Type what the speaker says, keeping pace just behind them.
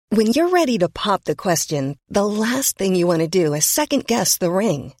When you're ready to pop the question, the last thing you want to do is second-guess the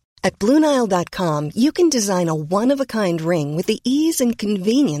ring. At BlueNile.com, you can design a one-of-a-kind ring with the ease and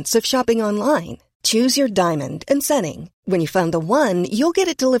convenience of shopping online. Choose your diamond and setting. When you find the one, you'll get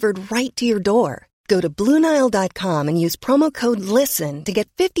it delivered right to your door. Go to BlueNile.com and use promo code LISTEN to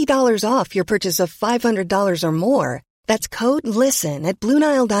get $50 off your purchase of $500 or more. That's code LISTEN at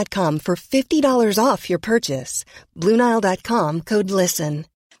BlueNile.com for $50 off your purchase. BlueNile.com, code LISTEN.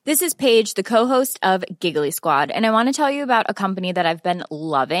 This is Paige, the co-host of Giggly Squad, and I want to tell you about a company that I've been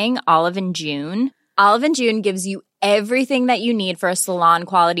loving, Olive & June. Olive & June gives you everything that you need for a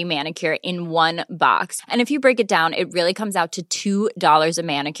salon-quality manicure in one box. And if you break it down, it really comes out to $2 a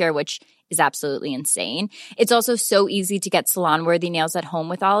manicure, which is absolutely insane. It's also so easy to get salon-worthy nails at home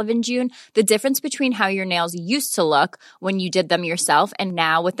with Olive & June. The difference between how your nails used to look when you did them yourself and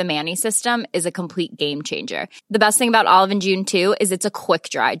now with the Mani system is a complete game changer. The best thing about Olive & June, too, is it's a quick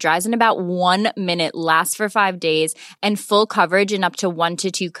dry. Dries in about 1 minute, lasts for 5 days, and full coverage in up to 1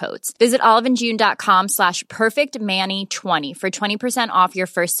 to 2 coats. Visit oliveandjune.com/perfectmani20 for 20% off your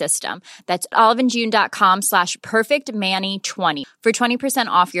first system. That's oliveandjune.com/perfectmani20 for 20%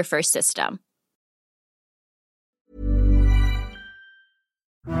 off your first system.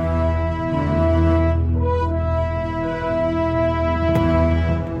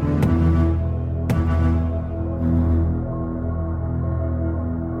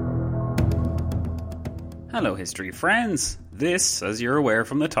 Hello history friends, this, as you're aware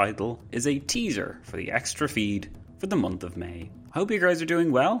from the title, is a teaser for the extra feed for the month of May. I hope you guys are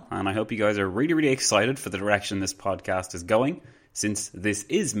doing well, and I hope you guys are really excited for the direction this podcast is going. Since this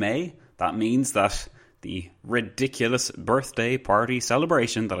is May, that means that the ridiculous birthday party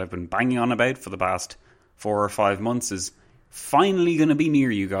celebration that I've been banging on about for the past 4 or 5 months is finally going to be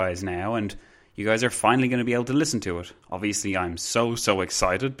near you guys now, and you guys are finally going to be able to listen to it. Obviously, I'm so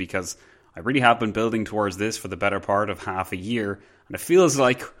excited because I really have been building towards this for the better part of half a year, and it feels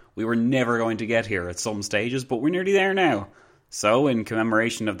like we were never going to get here at some stages, but we're nearly there now. So, in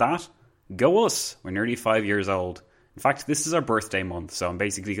commemoration of that, go us! We're nearly 5 years old. In fact, this is our birthday month, so I'm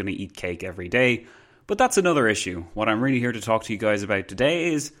basically going to eat cake every day. But that's another issue. What I'm really here to talk to you guys about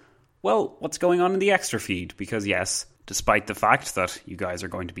today is, well, what's going on in the extra feed? Because yes, despite the fact that you guys are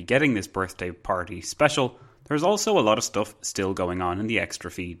going to be getting this birthday party special, there's also a lot of stuff still going on in the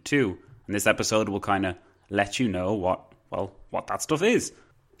extra feed too. And this episode will kind of let you know what that stuff is.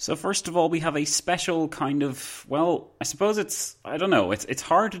 So first of all, we have a special kind of, well, I suppose it's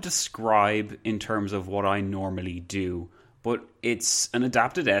hard to describe in terms of what I normally do, but it's an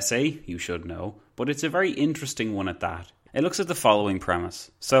adapted essay, you should know, but it's a very interesting one at that. It looks at the following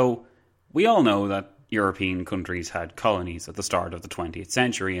premise. So, we all know that European countries had colonies at the start of the 20th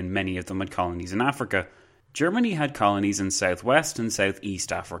century, and many of them had colonies in Africa. Germany had colonies in southwest and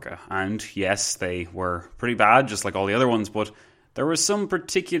southeast Africa, and yes, they were pretty bad, just like all the other ones, but there were some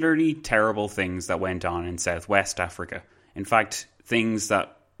particularly terrible things that went on in southwest Africa. In fact, things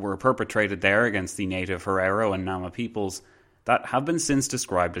that were perpetrated there against the native Herero and Nama peoples that have been since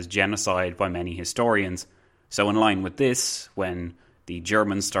described as genocide by many historians. So in line with this, when the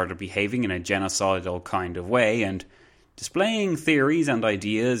Germans started behaving in a genocidal kind of way and displaying theories and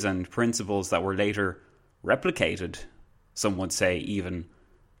ideas and principles that were later replicated, some would say even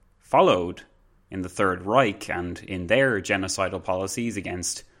followed, in the Third Reich and in their genocidal policies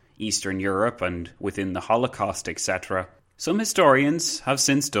against Eastern Europe and within the Holocaust, etc. Some historians have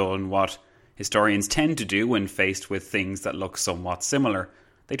since done what historians tend to do when faced with things that look somewhat similar.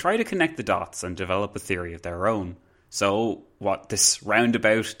 They try to connect the dots and develop a theory of their own. So what this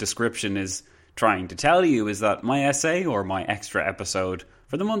roundabout description is trying to tell you is that my essay, or my extra episode,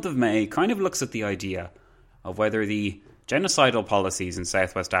 for the month of May kind of looks at the idea of whether the genocidal policies in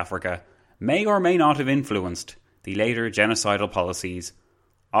Southwest Africa may or may not have influenced the later genocidal policies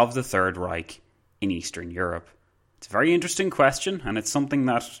of the Third Reich in Eastern Europe. It's a very interesting question, and it's something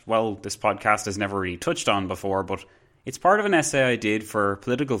that, well, this podcast has never really touched on before, but it's part of an essay I did for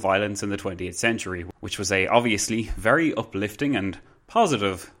political violence in the 20th century, which was a obviously very uplifting and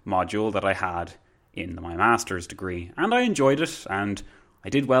positive module that I had in my master's degree, and I enjoyed it, and I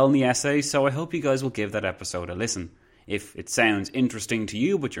did well in the essay, so I hope you guys will give that episode a listen. If it sounds interesting to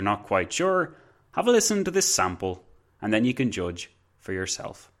you but you're not quite sure, have a listen to this sample and then you can judge for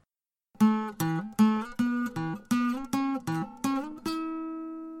yourself.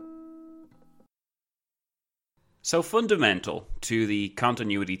 So fundamental to the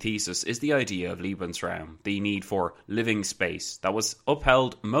continuity thesis is the idea of Lebensraum, the need for living space, that was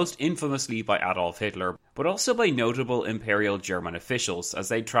upheld most infamously by Adolf Hitler, but also by notable Imperial German officials as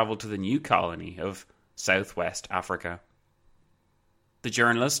they travelled to the new colony of Southwest Africa. The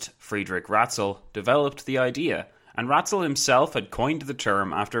journalist Friedrich Ratzel developed the idea, and Ratzel himself had coined the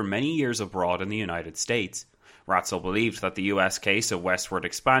term after many years abroad in the United States. Ratzel believed that the US case of westward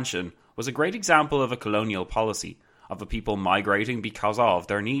expansion was a great example of a colonial policy, of a people migrating because of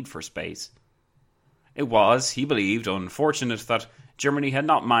their need for space. It was, he believed, unfortunate that Germany had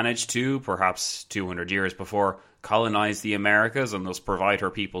not managed to, perhaps 200 years before, colonize the Americas and thus provide her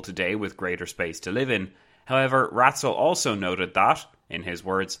people today with greater space to live in. However, Ratzel also noted that, in his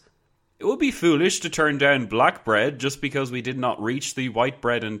words, "It would be foolish to turn down black bread just because we did not reach the white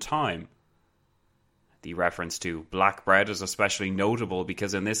bread in time." The reference to black bread is especially notable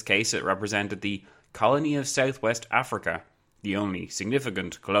because in this case it represented the colony of Southwest Africa, the only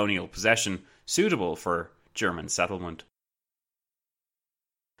significant colonial possession suitable for German settlement.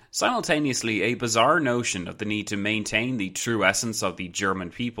 Simultaneously, a bizarre notion of the need to maintain the true essence of the German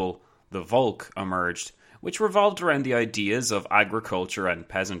people, the Volk, emerged, which revolved around the ideas of agriculture and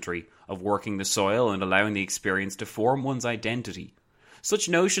peasantry, of working the soil and allowing the experience to form one's identity. Such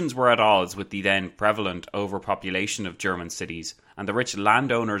notions were at odds with the then prevalent overpopulation of German cities and the rich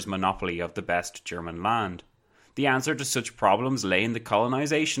landowners' monopoly of the best German land. The answer to such problems lay in the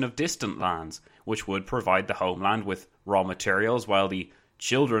colonization of distant lands, which would provide the homeland with raw materials while the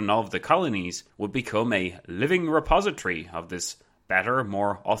children of the colonies would become a living repository of this better,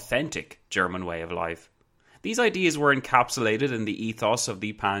 more authentic German way of life. These ideas were encapsulated in the ethos of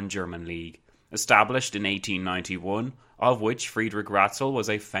the Pan-German League, established in 1891, of which Friedrich Ratzel was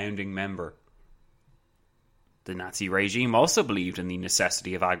a founding member. The Nazi regime also believed in the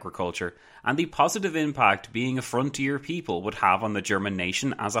necessity of agriculture and the positive impact being a frontier people would have on the German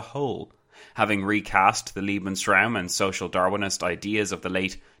nation as a whole. Having recast the Lebensraum and social Darwinist ideas of the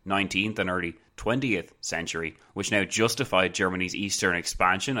late 19th and early 20th century, which now justified Germany's eastern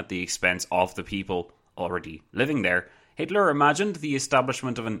expansion at the expense of the people already living there, Hitler imagined the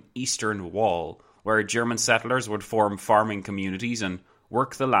establishment of an Eastern Wall, where German settlers would form farming communities and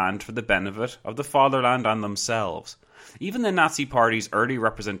work the land for the benefit of the fatherland and themselves. Even the Nazi Party's early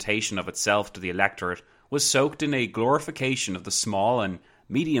representation of itself to the electorate was soaked in a glorification of the small and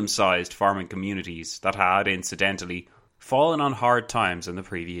medium-sized farming communities that had, incidentally, fallen on hard times in the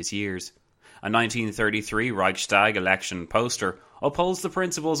previous years. A 1933 Reichstag election poster upholds the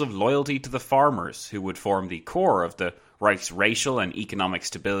principles of loyalty to the farmers, who would form the core of the Reich's racial and economic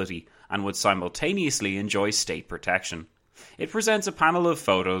stability and would simultaneously enjoy state protection. It presents a panel of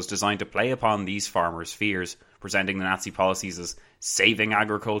photos designed to play upon these farmers' fears, presenting the Nazi policies as saving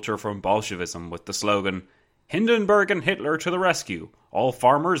agriculture from Bolshevism with the slogan, "Hindenburg and Hitler to the rescue. All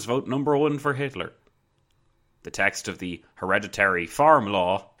farmers vote number 1 for Hitler." The text of the Hereditary Farm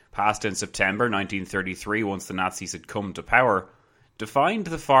Law, passed in September 1933 once the Nazis had come to power, defined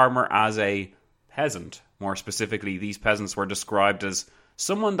the farmer as a peasant. More specifically, these peasants were described as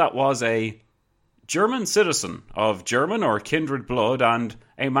someone that was a German citizen of German or kindred blood and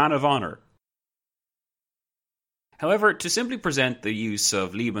a man of honour. However, to simply present the use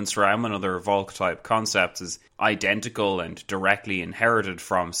of Lebensraum and other Volk-type concepts as identical and directly inherited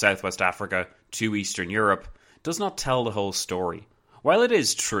from Southwest Africa to Eastern Europe does not tell the whole story. While it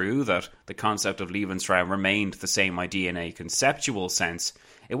is true that the concept of Lebensraum remained the same idea in a conceptual sense,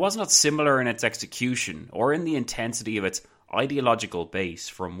 it was not similar in its execution or in the intensity of its ideological base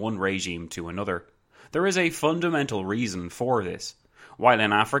from one regime to another. There is a fundamental reason for this. While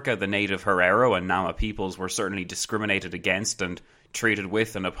in Africa the native Herero and Nama peoples were certainly discriminated against and treated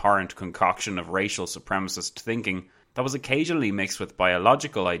with an abhorrent concoction of racial supremacist thinking that was occasionally mixed with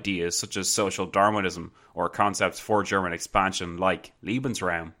biological ideas such as social Darwinism or concepts for German expansion like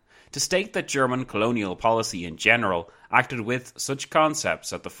Lebensraum, to state that German colonial policy in general acted with such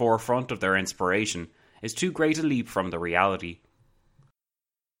concepts at the forefront of their inspiration is too great a leap from the reality.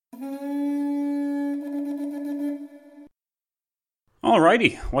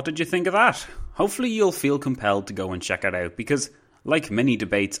 Alrighty, what did you think of that? Hopefully you'll feel compelled to go and check it out because, like many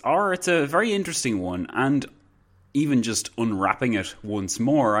debates are, it's a very interesting one, and even just unwrapping it once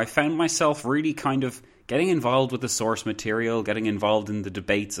more, I found myself really kind of getting involved with the source material, getting involved in the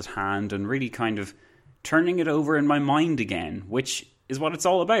debates at hand, and really kind of turning it over in my mind again, which is what it's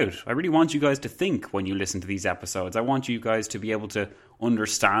all about. I really want you guys to think when you listen to these episodes. I want you guys to be able to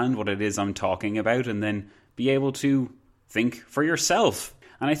understand what it is I'm talking about and then be able to think for yourself.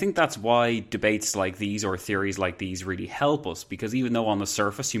 And I think that's why debates like these or theories like these really help us, because even though on the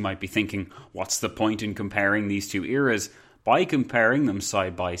surface you might be thinking, what's the point in comparing these two eras? By comparing them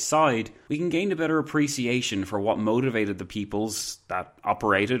side by side, we can gain a better appreciation for what motivated the peoples that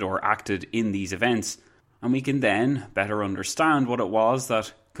operated or acted in these events, and we can then better understand what it was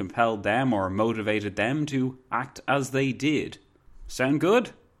that compelled them or motivated them to act as they did. Sound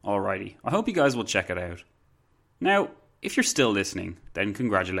good? Alrighty, I hope you guys will check it out. Now, if you're still listening, then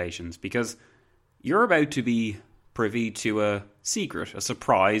congratulations, because you're about to be privy to a secret, a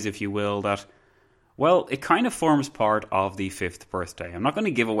surprise, if you will, that, well, it kind of forms part of the 5th birthday. I'm not going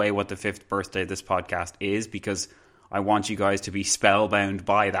to give away what the 5th birthday of this podcast is, because I want you guys to be spellbound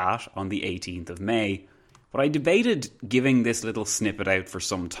by that on the 18th of May. But I debated giving this little snippet out for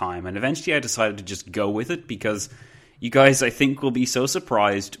some time, and eventually I decided to just go with it, because you guys, I think, will be so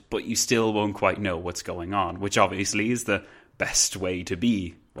surprised, but you still won't quite know what's going on, which obviously is the best way to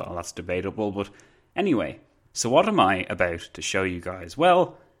be. Well, that's debatable, but anyway. So what am I about to show you guys?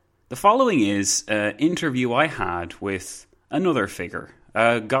 Well, the following is an interview I had with another figure,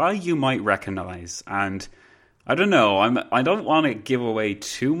 a guy you might recognize, and I don't know, I don't want to give away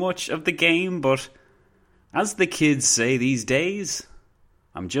too much of the game, but as the kids say these days,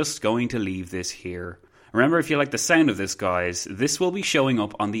 I'm just going to leave this here. Remember, if you like the sound of this, guys, this will be showing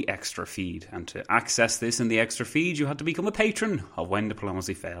up on the extra feed, and to access this in the extra feed, you have to become a patron of When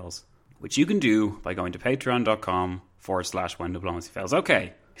Diplomacy Fails, which you can do by going to patreon.com/When Diplomacy Fails.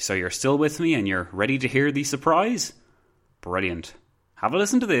 Okay, so you're still with me and you're ready to hear the surprise? Brilliant. Have a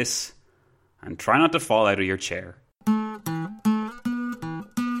listen to this, and try not to fall out of your chair.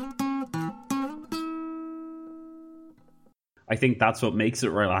 I think that's what makes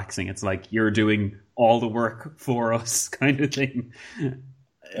it relaxing. It's like you're doing all the work for us kind of thing.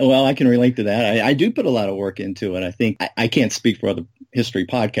 Well, I can relate to that. I do put a lot of work into it. I think I can't speak for other history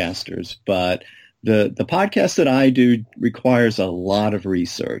podcasters, but the podcast that I do requires a lot of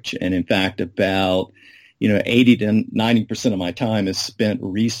research. And in fact, about 80 to 90% of my time is spent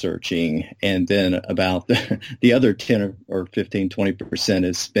researching. And then about the other 10 or 15, 20%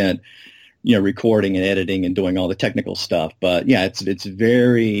 is spent recording and editing and doing all the technical stuff. But yeah, it's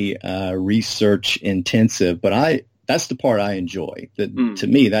very research intensive. But that's the part I enjoy. To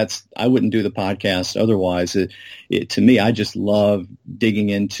me, I wouldn't do the podcast otherwise. To me, I just love digging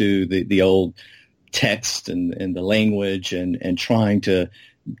into the old text and the language and trying to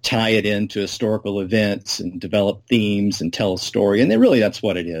tie it into historical events and develop themes and tell a story. And then really that's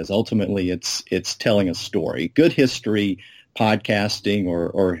what it is. Ultimately, it's telling a story. Good history, podcasting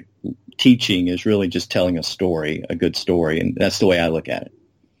or teaching is really just telling a story, a good story. And that's the way I look at it.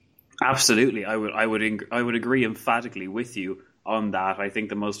 Absolutely. I would agree emphatically with you on that. I think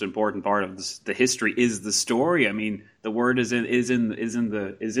the most important part of the history is the story. I mean, the word is in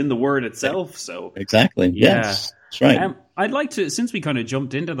the word itself. So exactly. Yeah. Yes, that's right. I'd like to, since we kind of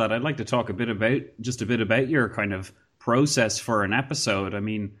jumped into that, I'd like to talk a bit about your kind of process for an episode. I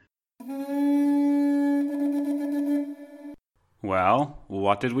mean, well,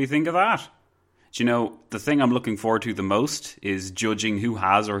 what did we think of that? Do the thing I'm looking forward to the most is judging who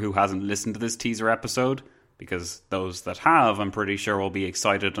has or who hasn't listened to this teaser episode, because those that have, I'm pretty sure, will be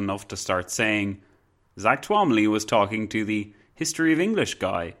excited enough to start saying, Zach Twomley was talking to the History of English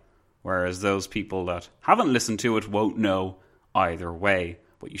guy, whereas those people that haven't listened to it won't know either way.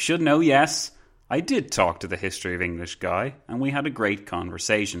 But you should know, yes, I did talk to the History of English guy, and we had a great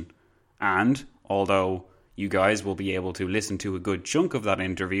conversation. And, although you guys will be able to listen to a good chunk of that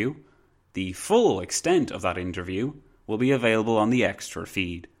interview, the full extent of that interview will be available on the extra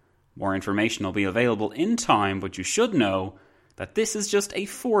feed. More information will be available in time, but you should know that this is just a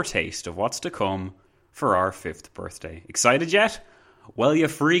foretaste of what's to come for our 5th birthday. Excited yet? Well, you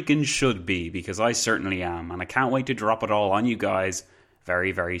freaking should be, because I certainly am, and I can't wait to drop it all on you guys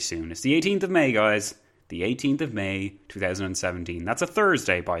very, very soon. It's the 18th of May, guys. The 18th of May, 2017. That's a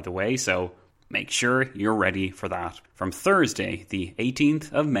Thursday, by the way, so make sure you're ready for that. From Thursday, the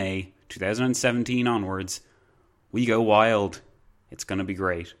 18th of May, 2017 onwards, we go wild. It's going to be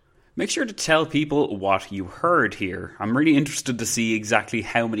great. Make sure to tell people what you heard here. I'm really interested to see exactly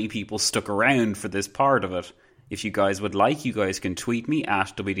how many people stuck around for this part of it. If you guys would like, you guys can tweet me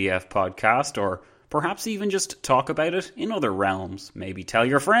at WDF Podcast, or perhaps even just talk about it in other realms. Maybe tell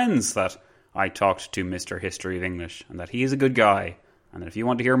your friends that I talked to Mr. History of English and that he is a good guy, and that if you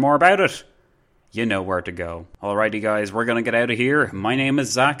want to hear more about it, you know where to go. Alrighty guys, we're going to get out of here. My name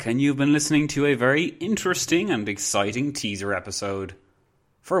is Zach, and you've been listening to a very interesting and exciting teaser episode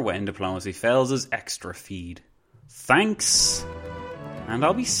for When Diplomacy Fails' extra feed. Thanks, and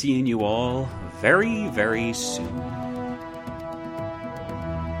I'll be seeing you all very, very soon.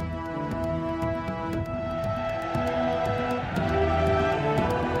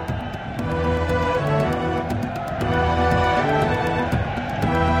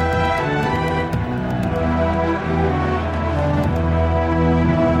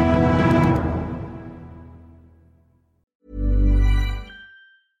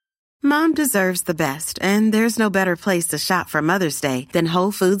 Mom Mom deserves the best, and there's no better place to shop for Mother's Day than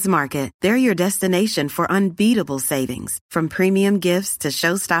Whole Foods Market. They're your destination for unbeatable savings, from premium gifts to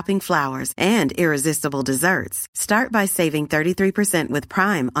show-stopping flowers and irresistible desserts. Start by saving 33% with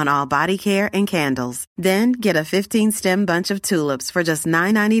Prime on all body care and candles. Then get a 15-stem bunch of tulips for just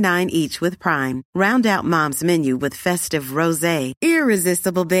 $9.99 each with Prime. Round out Mom's menu with festive rosé,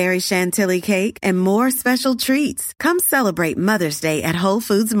 irresistible berry chantilly cake, and more special treats. Come celebrate Mother's Day at Whole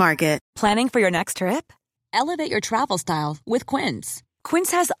Foods Market. Planning for your next trip? Elevate your travel style with Quince.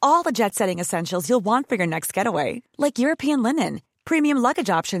 Quince has all the jet-setting essentials you'll want for your next getaway, like European linen, premium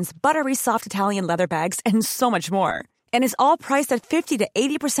luggage options, buttery soft Italian leather bags, and so much more. And is all priced at 50 to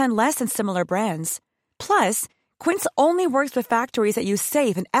 80% less than similar brands. Plus, Quince only works with factories that use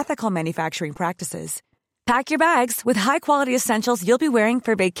safe and ethical manufacturing practices. Pack your bags with high-quality essentials you'll be wearing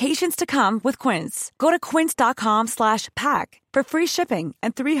for vacations to come with Quince. Go to quince.com/pack for free shipping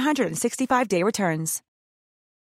and 365-day returns.